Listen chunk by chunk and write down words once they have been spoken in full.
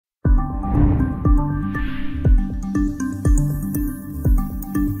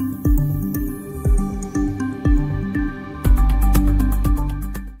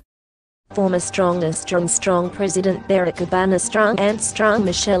former Strong president Barack Obama Strong and Strong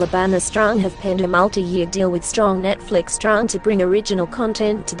Michelle Obama Strong have penned a multi-year deal with Strong Netflix Strong to bring original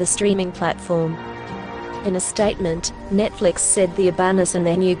content to the streaming platform. In a statement, Netflix said the Obamas and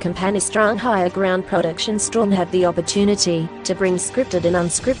their new company Strong Higher Ground Productions Strong have the opportunity to bring scripted and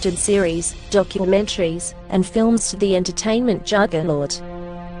unscripted series, documentaries, and films to the entertainment juggernaut.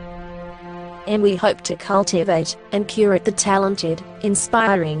 And we hope to cultivate and curate the talented,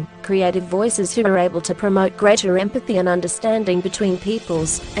 inspiring, creative voices who are able to promote greater empathy and understanding between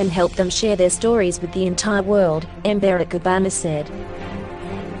peoples and help them share their stories with the entire world, Barack Obama said.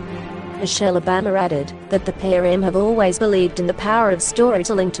 Michelle Obama added that the pair have always believed in the power of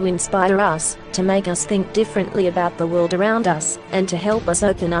storytelling to inspire us, to make us think differently about the world around us, and to help us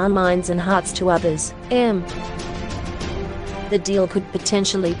open our minds and hearts to others. The deal could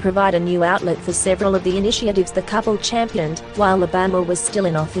potentially provide a new outlet for several of the initiatives the couple championed while Obama was still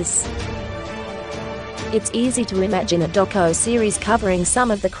in office. It's easy to imagine a docu-series covering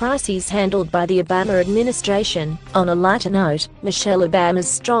some of the crises handled by the Obama administration. On a lighter note, Michelle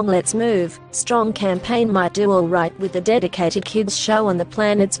Obama's Strong Let's Move, Strong campaign might do all right with a dedicated kids show on the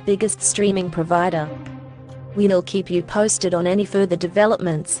planet's biggest streaming provider. We'll keep you posted on any further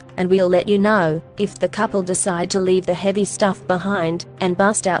developments, and we'll let you know if the couple decide to leave the heavy stuff behind and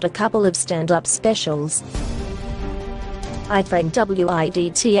bust out a couple of stand-up specials. iframe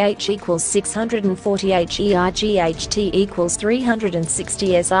width equals 640 height equals 360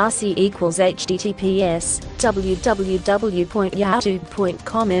 src equals https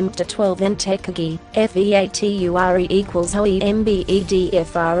www.youtube.com m12 ntekagi fature equals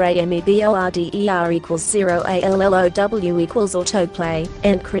hoembedframeborder equals 0 allow equals autoplay.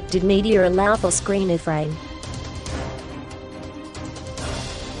 Encrypted media allow for screen iframe.